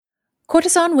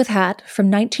Courtesan with Hat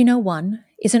from 1901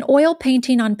 is an oil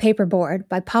painting on paperboard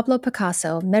by Pablo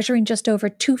Picasso measuring just over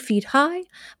 2 feet high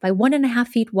by 1.5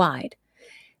 feet wide.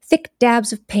 Thick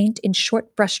dabs of paint in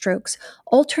short brushstrokes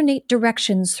alternate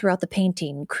directions throughout the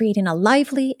painting, creating a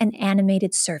lively and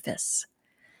animated surface.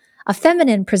 A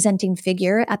feminine presenting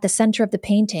figure at the center of the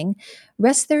painting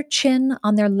rests their chin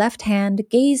on their left hand,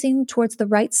 gazing towards the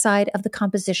right side of the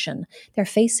composition, their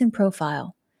face in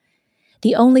profile.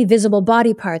 The only visible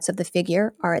body parts of the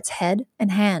figure are its head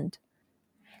and hand.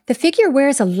 The figure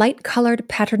wears a light-colored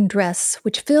patterned dress,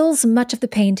 which fills much of the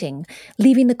painting,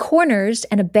 leaving the corners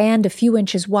and a band a few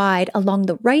inches wide along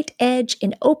the right edge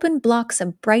in open blocks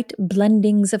of bright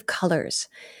blendings of colors.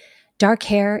 Dark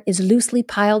hair is loosely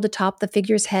piled atop the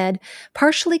figure's head,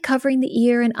 partially covering the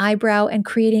ear and eyebrow and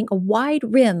creating a wide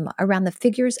rim around the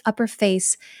figure's upper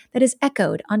face that is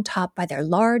echoed on top by their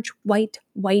large, white,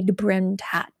 wide-brimmed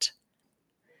hat.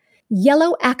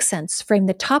 Yellow accents frame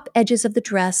the top edges of the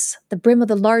dress, the brim of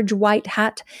the large white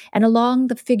hat, and along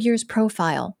the figure's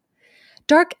profile.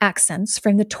 Dark accents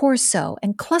frame the torso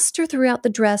and cluster throughout the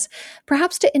dress,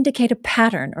 perhaps to indicate a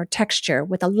pattern or texture,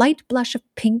 with a light blush of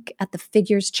pink at the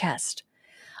figure's chest.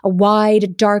 A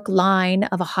wide, dark line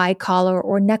of a high collar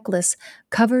or necklace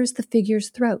covers the figure's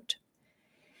throat.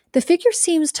 The figure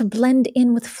seems to blend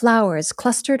in with flowers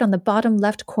clustered on the bottom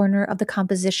left corner of the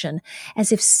composition,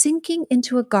 as if sinking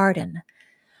into a garden.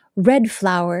 Red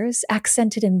flowers,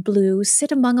 accented in blue, sit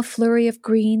among a flurry of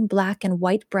green, black, and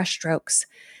white brushstrokes.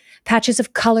 Patches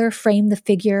of color frame the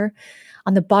figure.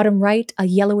 On the bottom right, a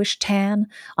yellowish tan.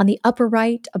 On the upper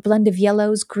right, a blend of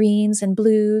yellows, greens, and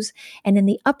blues. And in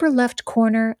the upper left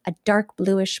corner, a dark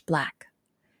bluish black.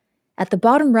 At the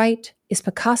bottom right is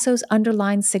Picasso's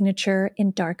underlined signature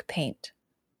in dark paint.